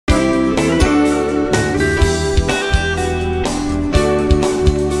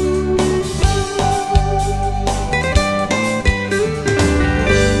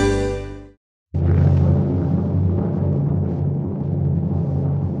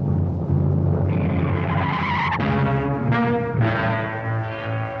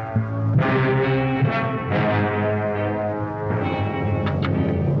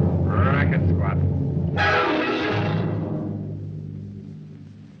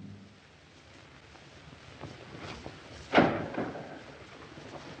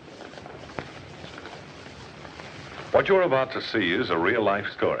What you're about to see is a real-life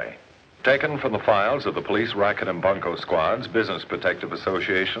story, taken from the files of the police racket and bunco squads, business protective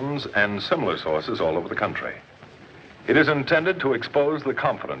associations, and similar sources all over the country. It is intended to expose the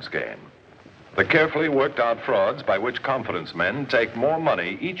confidence game, the carefully worked-out frauds by which confidence men take more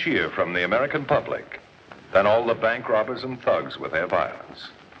money each year from the American public than all the bank robbers and thugs with their violence.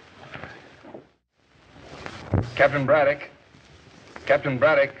 Captain Braddock. Captain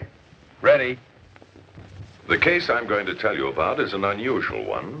Braddock. Ready. The case I'm going to tell you about is an unusual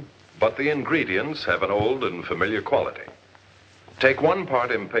one, but the ingredients have an old and familiar quality. Take 1 part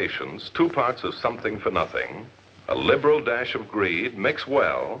impatience, 2 parts of something for nothing, a liberal dash of greed, mix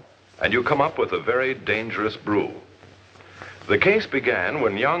well, and you come up with a very dangerous brew. The case began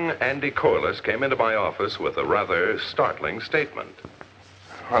when young Andy Corliss came into my office with a rather startling statement.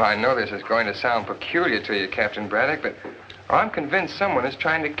 Well, I know this is going to sound peculiar to you, Captain Braddock, but I'm convinced someone is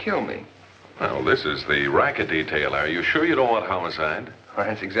trying to kill me. Well, this is the racket detail. Are you sure you don't want homicide? Well,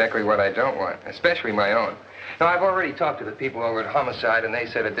 that's exactly what I don't want, especially my own. Now, I've already talked to the people over at Homicide, and they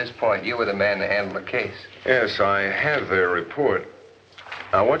said at this point you were the man to handle the case. Yes, I have their report.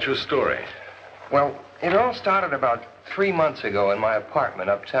 Now, what's your story? Well, it all started about 3 months ago in my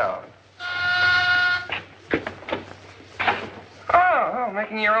apartment uptown. Oh,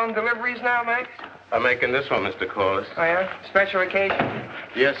 making your own deliveries now, Max? I'm making this one, Mr. Corliss. Oh, yeah? Special occasion?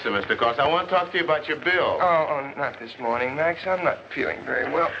 Yes, sir, Mr. Corliss. I want to talk to you about your bill. Oh, not this morning, Max. I'm not feeling very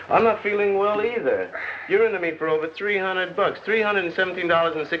well. I'm not feeling well either. You're into me for over $300,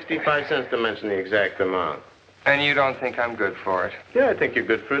 $317.65 to mention the exact amount. And you don't think I'm good for it? Yeah, I think you're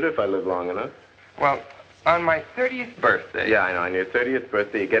good for it if I live long enough. Well, on my 30th birthday... Yeah, I know. On your 30th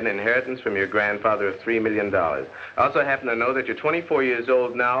birthday, you get an inheritance from your grandfather of $3 million. I also happen to know that you're 24 years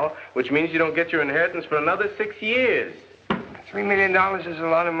old now, which means you don't get your inheritance for another 6 years. $3 million is a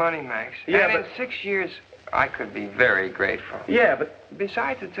lot of money, Max. Yeah, and but... in 6 years, I could be very grateful. Yeah, but...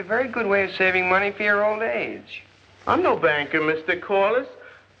 Besides, it's a very good way of saving money for your old age. I'm no banker, Mr. Corliss.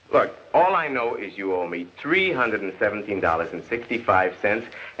 Look, all I know is you owe me $317.65,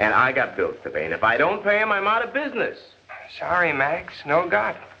 and I got bills to pay. And if I don't pay them, I'm out of business. Sorry, Max. No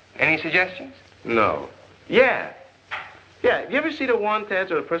got. Any suggestions? No. Yeah. Yeah, you ever see the want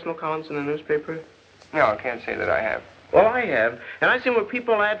ads or the personal columns in the newspaper? No, I can't say that I have. Well, I have. And I've seen where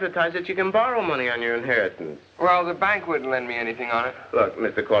people advertise that you can borrow money on your inheritance. Well, the bank wouldn't lend me anything on it. Look,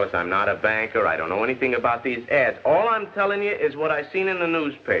 Mr. Corliss, I'm not a banker. I don't know anything about these ads. All I'm telling you is what I've seen in the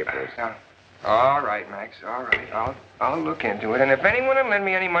newspapers. All right, Max. All right. I'll look into it. And if anyone will lend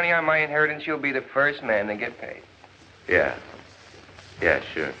me any money on my inheritance, you'll be the first man to get paid. Yeah. Yeah,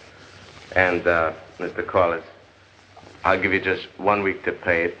 sure. And, Mr. Corliss, I'll give you just 1 week to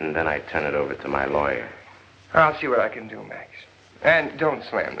pay it, and then I turn it over to my lawyer. I'll see what I can do, Max. And don't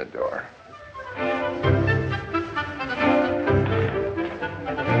slam the door.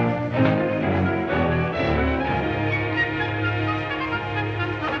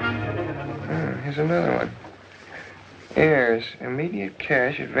 Here's another one. Heirs, immediate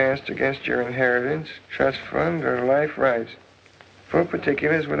cash advanced against your inheritance, trust fund, or life rights. Full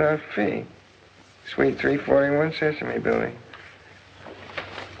particulars without fee. Suite 341, Sesame Building.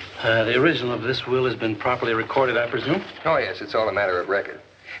 The original of this will has been properly recorded, I presume? Oh, yes, it's all a matter of record.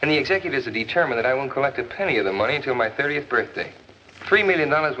 And the executors have determined that I won't collect a penny of the money until my 30th birthday. $3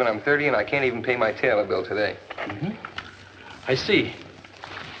 million when I'm 30, and I can't even pay my tailor bill today. Mm-hmm. I see.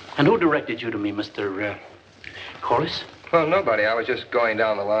 And who directed you to me, Mr. Corliss? Well, nobody. I was just going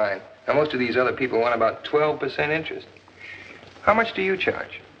down the line. Now, most of these other people want about 12% interest. How much do you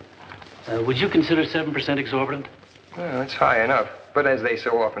charge? Would you consider 7% exorbitant? Well, it's high enough. But as they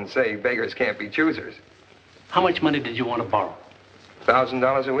so often say, beggars can't be choosers. How much money did you want to borrow?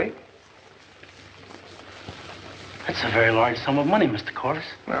 $1,000 a week? That's a very large sum of money, Mr. Corliss.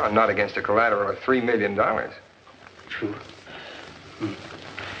 Well, I'm not against a collateral of $3 million. True.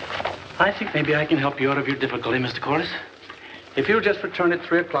 I think maybe I can help you out of your difficulty, Mr. Corliss. If you'll just return at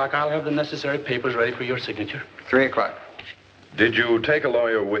 3 o'clock, I'll have the necessary papers ready for your signature. 3 o'clock. Did you take a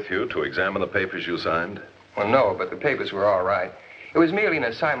lawyer with you to examine the papers you signed? Well, no, but the papers were all right. It was merely an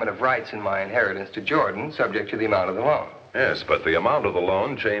assignment of rights in my inheritance to Jordan, subject to the amount of the loan. Yes, but the amount of the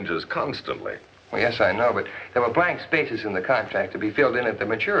loan changes constantly. Well, yes, I know, but there were blank spaces in the contract to be filled in at the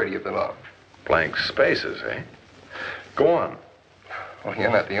maturity of the loan. Blank spaces, eh? Go on. Well,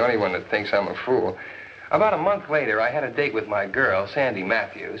 you're not the only one that thinks I'm a fool. About a month later, I had a date with my girl, Sandy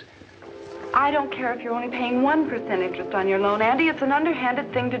Matthews. I don't care if you're only paying 1% interest on your loan, Andy. It's an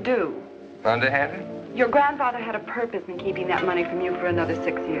underhanded thing to do. Underhanded? Your grandfather had a purpose in keeping that money from you for another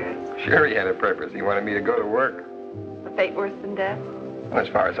 6 years. Sure he had a purpose. He wanted me to go to work. A fate worse than death? Well, as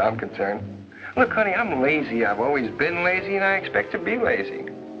far as I'm concerned. Look, honey, I'm lazy. I've always been lazy, and I expect to be lazy.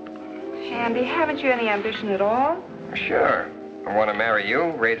 Andy, haven't you any ambition at all? Sure. I want to marry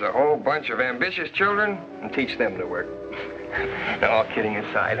you, raise a whole bunch of ambitious children, and teach them to work. Now, all kidding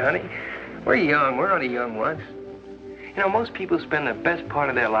aside, honey, we're young. We're only young once. You know, most people spend the best part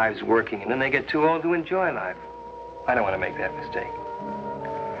of their lives working, and then they get too old to enjoy life. I don't want to make that mistake.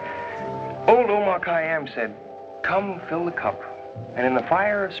 Old Omar Khayyam said, "Come, fill the cup, and in the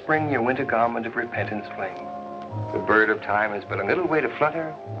fire of spring your winter garment of repentance flame. The bird of time is but a little way to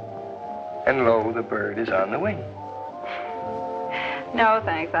flutter, and lo, the bird is on the wing." No,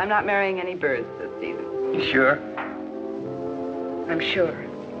 thanks. I'm not marrying any birds this season. You sure? I'm sure.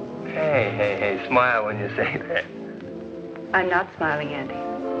 Hey, smile when you say that. I'm not smiling, Andy.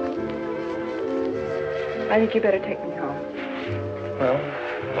 I think you better take me home. Well,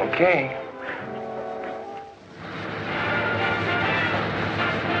 okay.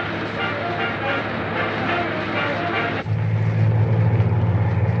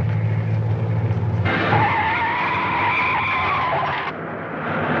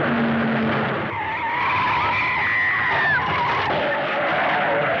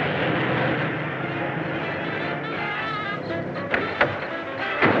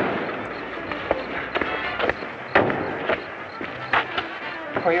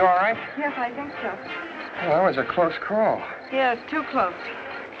 Are you all right? Yes, I think so. Well, that was a close call. Yes, too close.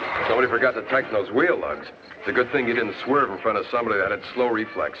 Somebody forgot to tighten those wheel lugs. It's a good thing you didn't swerve in front of somebody that had slow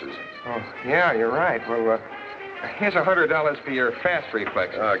reflexes. Oh, yeah, you're right. Well, here's $100 for your fast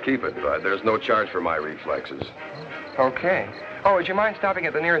reflex. Keep it, Bud. There's no charge for my reflexes. Okay. Oh, would you mind stopping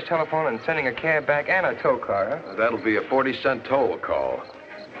at the nearest telephone and sending a cab back and a tow car, huh? That'll be a 40-cent toll call.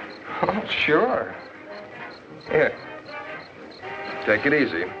 Oh, sure. Here. Take it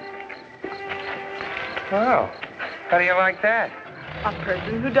easy. Well, how do you like that? A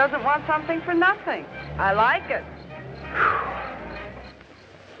person who doesn't want something for nothing. I like it.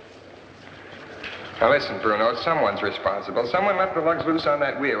 Now listen, Bruno, someone's responsible. Someone left the lugs loose on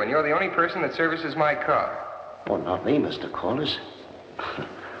that wheel, and you're the only person that services my car. Oh, not me, Mr. Corliss.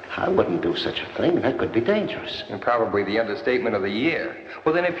 I wouldn't do such a thing. That could be dangerous. And probably the understatement of the year.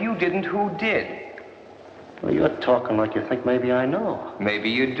 Well, then if you didn't, who did? Well, you're talking like you think maybe I know. Maybe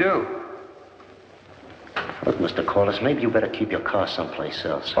you do. Look, Mr. Corliss, maybe you better keep your car someplace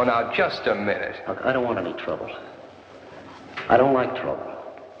else. Oh, now, just a minute. Look, I don't want any trouble. I don't like trouble.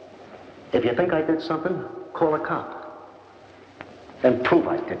 If you think I did something, call a cop. Then prove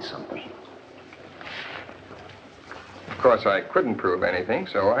I did something. Of course, I couldn't prove anything,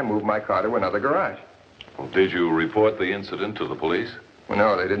 so I moved my car to another garage. Well, did you report the incident to the police? Well,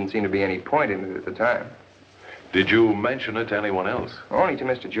 no, there didn't seem to be any point in it at the time. Did you mention it to anyone else? Only to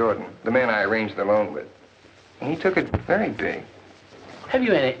Mr. Jordan, the man I arranged the loan with. And he took it very big. Have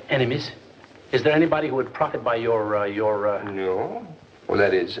you any enemies? Is there anybody who would profit by your... No. Well,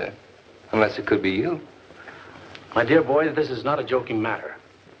 that is, unless it could be you. My dear boy, this is not a joking matter.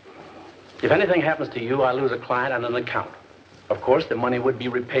 If anything happens to you, I lose a client and an account. Of course, the money would be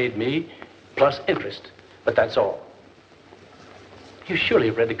repaid me, plus interest. But that's all. You surely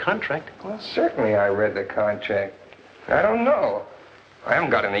have read the contract. Well, certainly I read the contract. I don't know. I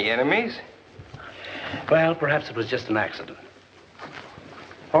haven't got any enemies. Well, perhaps it was just an accident.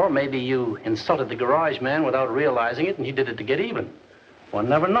 Or maybe you insulted the garage man without realizing it, and he did it to get even. One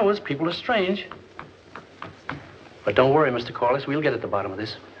never knows. People are strange. But don't worry, Mr. Corliss. We'll get at the bottom of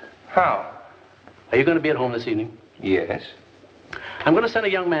this. How? Are you going to be at home this evening? Yes. I'm going to send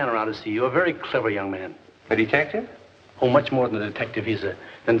a young man around to see you, a very clever young man. A detective? Oh, much more than a detective. He's an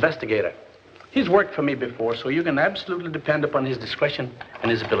investigator. He's worked for me before, so you can absolutely depend upon his discretion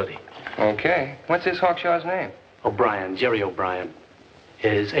and his ability. Okay. What's this Hawkshaw's name? O'Brien, Jerry O'Brien.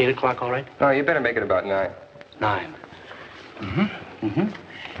 Is 8 o'clock all right? No, you better make it about 9. 9.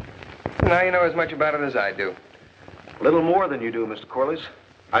 Now you know as much about it as I do. A little more than you do, Mr. Corliss.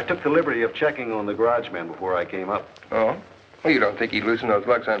 I took the liberty of checking on the garage man before I came up. Oh? Well, you don't think he'd loosen those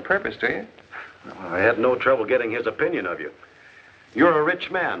lugs on purpose, do you? I had no trouble getting his opinion of you. You're a rich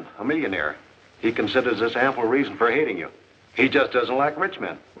man, a millionaire. He considers this ample reason for hating you. He just doesn't like rich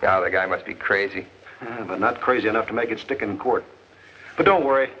men. Now, the guy must be crazy. But not crazy enough to make it stick in court. But don't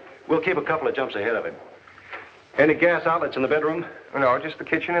worry. We'll keep a couple of jumps ahead of him. Any gas outlets in the bedroom? No, just the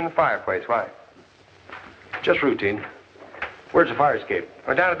kitchen and the fireplace. Why? Just routine. Where's the fire escape?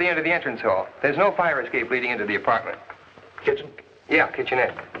 We're down at the end of the entrance hall. There's no fire escape leading into the apartment. Kitchen? Yeah,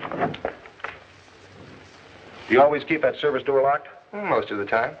 kitchenette. Do you always keep that service door locked? Most of the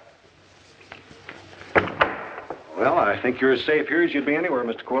time. Well, I think you're as safe here as you'd be anywhere,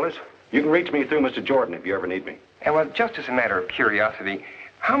 Mr. Corliss. You can reach me through Mr. Jordan if you ever need me. Yeah, well, just as a matter of curiosity,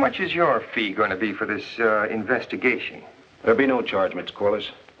 How much is your fee going to be for this investigation? There'll be no charge, Mr. Corliss.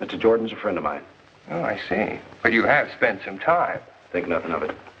 Mr. Jordan's a friend of mine. Oh, I see. But you have spent some time. Think nothing of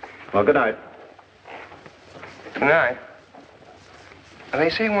it. Well, good night. Good night. Well, they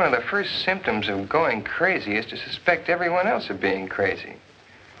say one of the first symptoms of going crazy is to suspect everyone else of being crazy.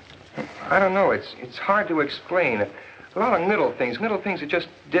 I don't know. It's hard to explain. A lot of little things that just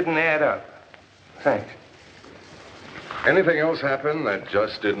didn't add up. Thanks. Anything else happen that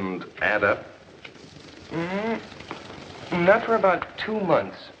just didn't add up? Not for about 2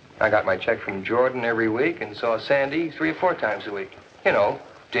 months. I got my check from Jordan every week and saw Sandy 3 or 4 times a week. You know,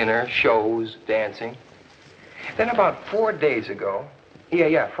 dinner, shows, dancing. Then about 4 days ago,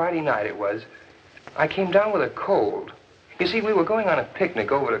 Friday night it was, I came down with a cold. You see, we were going on a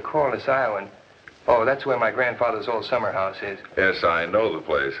picnic over to Corliss Island. Oh, that's where my grandfather's old summer house is. Yes, I know the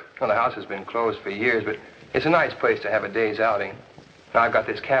place. Well, the house has been closed for years, but it's a nice place to have a day's outing. Now, I've got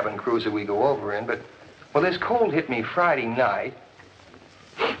this cabin cruiser we go over in, but, well, this cold hit me Friday night.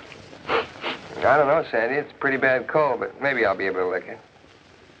 I don't know, Sandy. It's a pretty bad cold, but maybe I'll be able to lick it.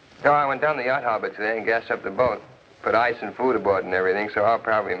 No, I went down the yacht harbor today and gassed up the boat. Put ice and food aboard and everything, so I'll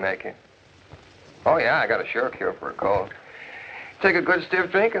probably make it. Oh, yeah, I got a sure cure for a cold. Take a good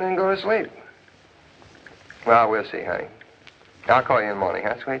stiff drink and then go to sleep. Well, we'll see, honey. I'll call you in the morning,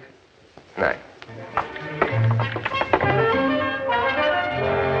 huh, sweet? Night.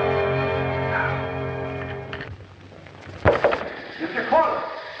 Mr. Corliss!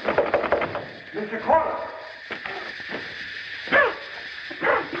 Mr. Corliss!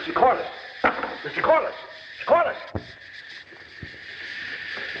 Mr. Corliss! Mr. Corliss! Mr. Corliss!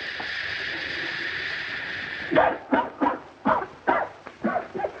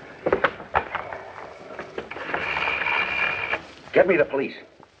 Get me the police.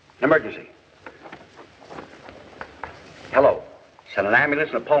 Emergency. Hello. Send an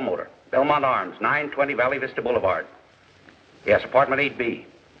ambulance and a pulmotor. Belmont Arms, 920 Valley Vista Boulevard. Yes, apartment 8B.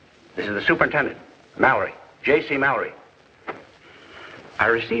 This is the superintendent. Mallory. J.C. Mallory. I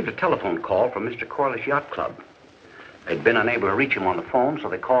received a telephone call from Mr. Corliss Yacht Club. They'd been unable to reach him on the phone, so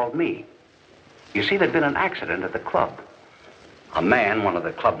they called me. You see, there'd been an accident at the club. A man, one of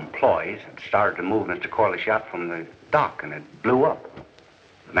the club employees, had started to move Mr. Corliss' yacht from the dock, and it blew up.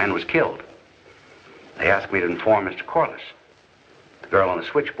 The man was killed. They asked me to inform Mr. Corliss. The girl on the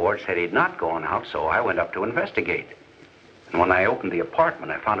switchboard said he'd not gone out, so I went up to investigate. And when I opened the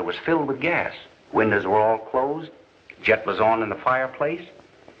apartment, I found it was filled with gas. Windows were all closed. Jet was on in the fireplace.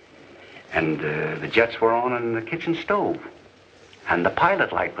 And the jets were on in the kitchen stove. And the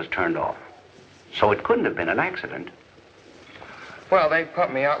pilot light was turned off. So it couldn't have been an accident. Well, they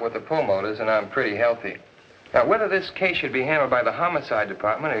pumped me out with the pulmotors, and I'm pretty healthy. Now, whether this case should be handled by the homicide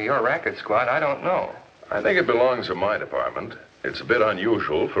department or your racket squad, I don't know. I think it belongs to my department. It's a bit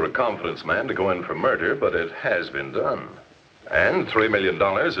unusual for a confidence man to go in for murder, but it has been done. And $3 million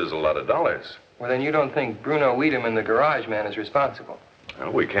is a lot of dollars. Well, then you don't think Bruno Wiedemann, the garage man, is responsible?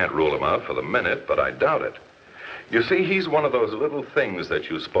 Well, we can't rule him out for the minute, but I doubt it. You see, he's one of those little things that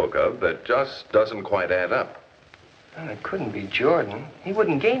you spoke of that just doesn't quite add up. Well, it couldn't be Jordan. He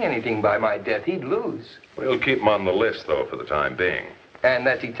wouldn't gain anything by my death. He'd lose. We'll keep him on the list, though, for the time being. And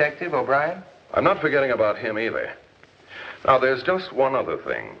that detective, O'Brien? I'm not forgetting about him either. Now, there's just one other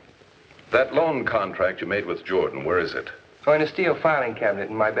thing. That loan contract you made with Jordan, where is it? Oh, in a steel filing cabinet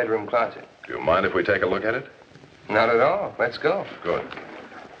in my bedroom closet. Do you mind if we take a look at it? Not at all. Let's go. Good.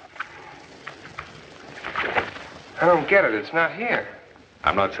 I don't get it. It's not here.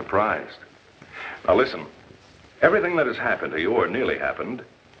 I'm not surprised. Now, listen. Everything that has happened to you, or nearly happened,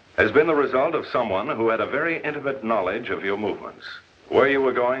 has been the result of someone who had a very intimate knowledge of your movements. Where you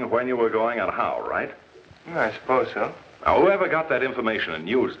were going, when you were going, and how, right? I suppose so. Now, whoever got that information and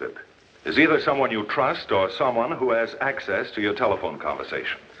used it is either someone you trust or someone who has access to your telephone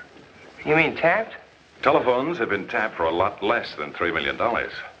conversations. You mean tapped? Telephones have been tapped for a lot less than $3 million.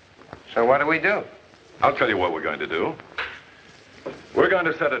 So what do we do? I'll tell you what we're going to do. We're going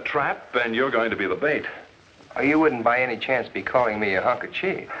to set a trap, and you're going to be the bait. Oh, you wouldn't by any chance be calling me a hunk of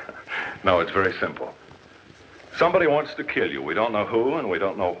cheese. No, it's very simple. Somebody wants to kill you. We don't know who, and we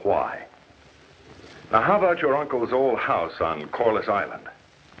don't know why. Now, how about your uncle's old house on Corliss Island?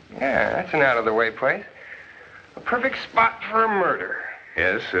 Yeah, that's an out-of-the-way place. A perfect spot for a murder.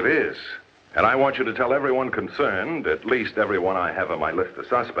 Yes, it is. And I want you to tell everyone concerned, at least everyone I have on my list of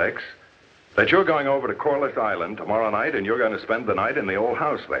suspects, that you're going over to Corliss Island tomorrow night, and you're going to spend the night in the old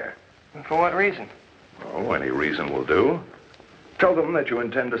house there. And for what reason? Oh, any reason will do. Tell them that you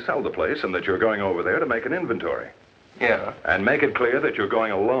intend to sell the place and that you're going over there to make an inventory. Yeah. And make it clear that you're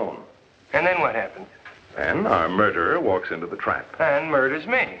going alone. And then what happens? Then our murderer walks into the trap. And murders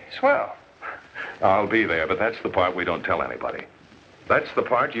me. Swell. I'll be there, but that's the part we don't tell anybody. That's the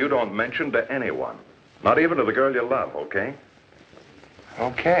part you don't mention to anyone. Not even to the girl you love, okay?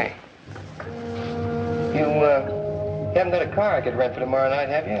 Okay. You haven't got a car I could rent for tomorrow night,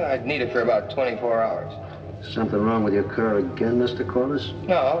 have you? I'd need it for about 24 hours. Something wrong with your car again, Mr. Corliss?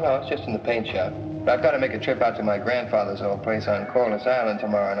 No, it's just in the paint shop. But I've got to make a trip out to my grandfather's old place on Corliss Island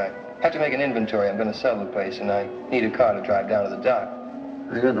tomorrow night. I have to make an inventory. I'm going to sell the place, and I need a car to drive down to the dock.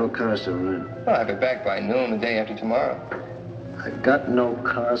 I got no cars to rent. Well, I'll have it back by noon the day after tomorrow. I got no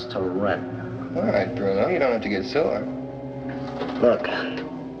cars to rent. All right, Bruno, you don't have to get sore. Look,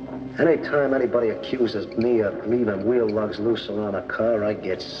 anytime anybody accuses me of leaving wheel lugs loose around a car, I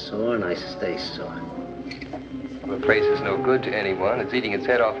get sore and I stay sore. The place is no good to anyone. It's eating its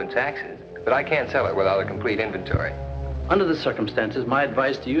head off in taxes. But I can't sell it without a complete inventory. Under the circumstances, my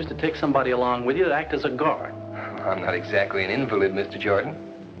advice to you is to take somebody along with you to act as a guard. I'm not exactly an invalid, Mr. Jordan.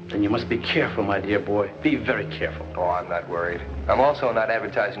 Then you must be careful, my dear boy. Be very careful. Oh, I'm not worried. I'm also not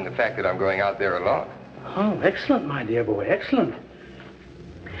advertising the fact that I'm going out there alone. Oh, excellent, my dear boy, excellent.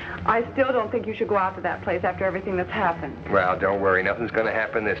 I still don't think you should go out to that place after everything that's happened. Well, don't worry. Nothing's going to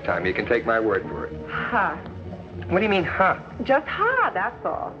happen this time. You can take my word for it. Ha. What do you mean, huh? Just ha, that's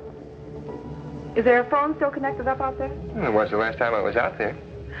all. Is there a phone still connected up out there? Well, it was the last time I was out there.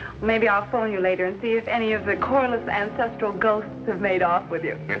 Maybe I'll phone you later and see if any of the Corliss ancestral ghosts have made off with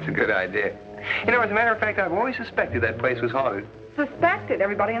you. That's a good idea. You know, as a matter of fact, I've always suspected that place was haunted. Suspected?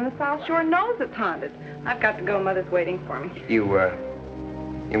 Everybody in the South Shore knows it's haunted. I've got to go. Mother's waiting for me. You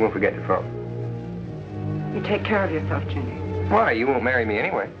won't forget the phone. You take care of yourself, Junior. Why? You won't marry me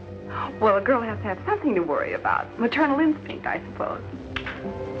anyway. Well, a girl has to have something to worry about. Maternal instinct, I suppose.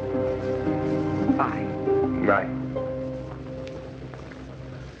 Bye. Bye.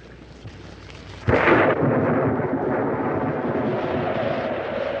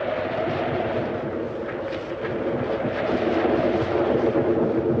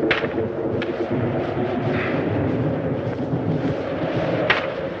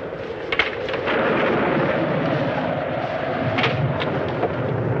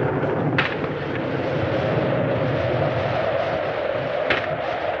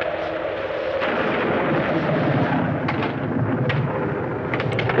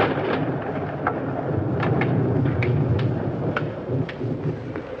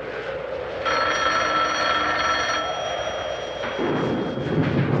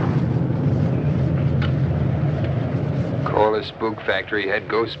 Spook factory head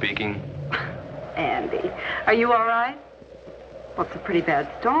ghost speaking. Andy, are you all right? Well, it's a pretty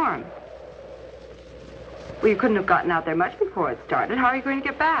bad storm. Well, you couldn't have gotten out there much before it started. How are you going to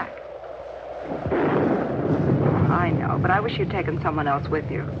get back? I know, but I wish you'd taken someone else with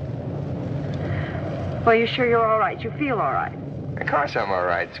you. Well, you sure you're all right? You feel all right? Of course I'm all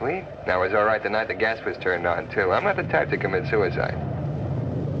right, sweet. I was all right the night the gas was turned on, too. I'm not the type to commit suicide.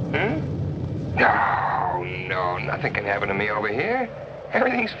 No, nothing can happen to me over here.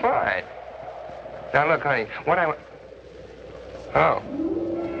 Everything's fine. Now, look, honey, what I... Oh.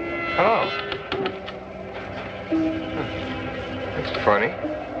 Hello. That's funny.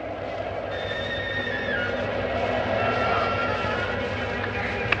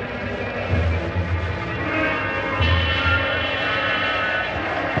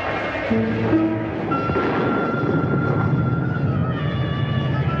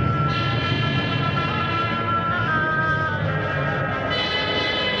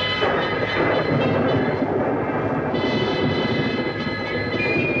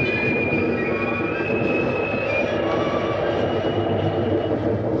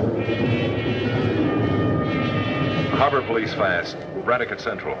 Harbor Police fast. Racket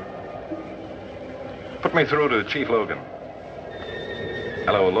Central. Put me through to Chief Logan.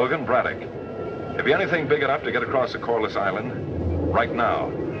 Hello, Logan. Braddock. Have you anything big enough to get across the Corliss Island? Right now.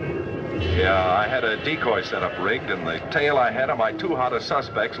 Yeah, I had a decoy set up rigged, and the tail I had of my two hottest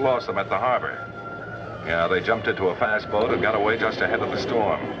suspects lost them at the harbor. Yeah, they jumped into a fast boat and got away just ahead of the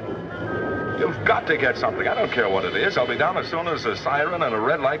storm. You've got to get something. I don't care what it is. I'll be down as soon as a siren and a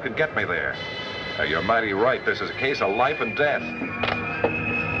red light could get me there. You're mighty right. This is a case of life and death.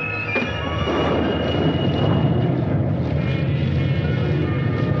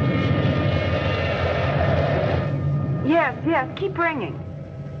 Yes, keep ringing.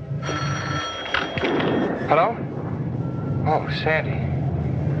 Hello? Oh, Sandy.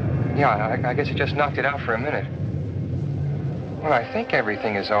 Yeah, I guess you just knocked it out for a minute. Well, I think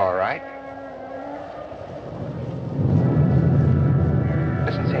everything is all right.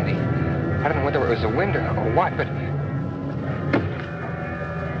 Listen, Sandy, I don't know whether it was the wind or what, but...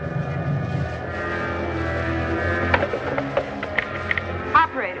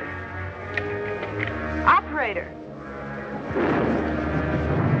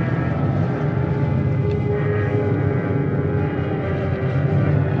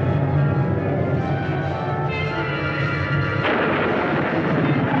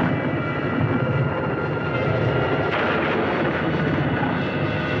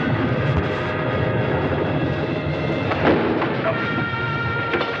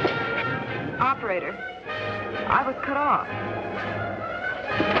 generator. I was cut off.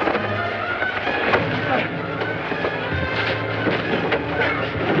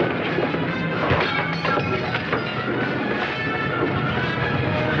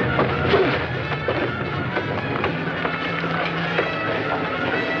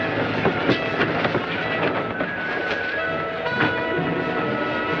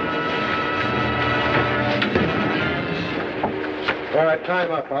 All right,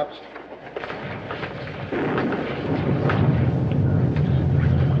 time up, Pops.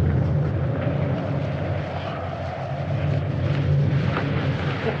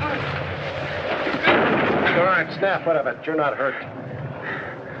 All right, snap out of it. You're not hurt.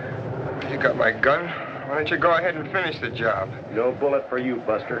 You got my gun? Why don't you go ahead and finish the job? No bullet for you,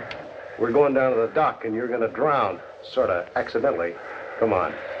 Buster. We're going down to the dock, and you're going to drown. Sort of accidentally. Come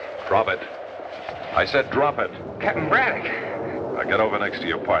on. Drop it. I said drop it. Captain Braddock. Now get over next to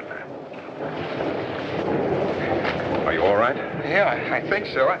your partner. Are you all right? Yeah, I think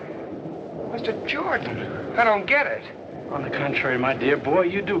so. Mr. Jordan, I don't get it. On the contrary, my dear boy,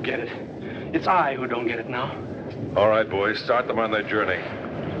 you do get it. It's I who don't get it now. All right, boys, start them on their journey.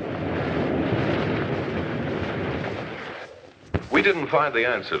 We didn't find the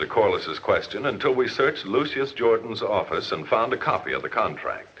answer to Corliss's question until we searched Lucius Jordan's office and found a copy of the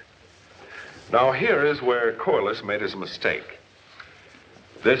contract. Now, here is where Corliss made his mistake.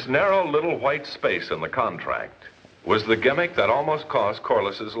 This narrow little white space in the contract was the gimmick that almost cost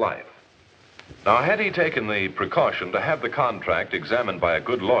Corliss's life. Now, had he taken the precaution to have the contract examined by a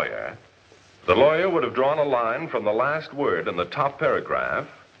good lawyer, the lawyer would have drawn a line from the last word in the top paragraph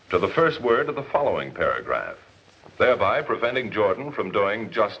to the first word of the following paragraph, thereby preventing Jordan from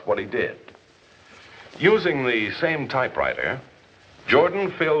doing just what he did. Using the same typewriter, Jordan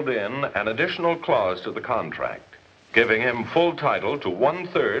filled in an additional clause to the contract, giving him full title to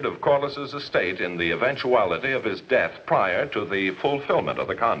 1/3 of Corliss's estate in the eventuality of his death prior to the fulfillment of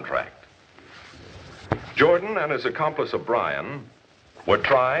the contract. Jordan and his accomplice O'Brien were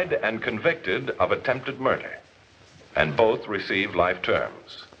tried and convicted of attempted murder, and both received life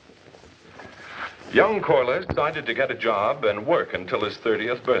terms. Young Corliss decided to get a job and work until his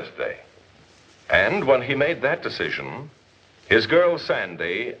 30th birthday. And when he made that decision, his girl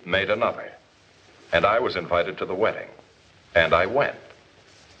Sandy made another. And I was invited to the wedding. And I went.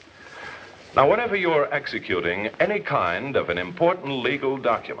 Now, whenever you're executing any kind of an important legal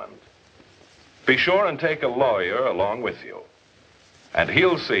document, be sure and take a lawyer along with you. And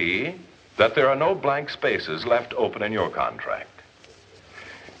he'll see that there are no blank spaces left open in your contract.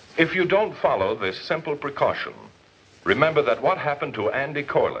 If you don't follow this simple precaution, remember that what happened to Andy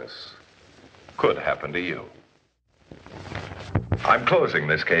Corliss could happen to you. I'm closing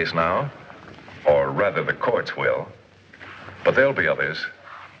this case now, or rather the courts will, but there'll be others,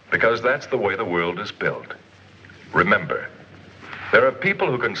 because that's the way the world is built. Remember, there are people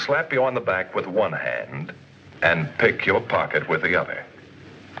who can slap you on the back with one hand and pick your pocket with the other.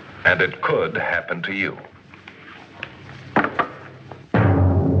 And it could happen to you.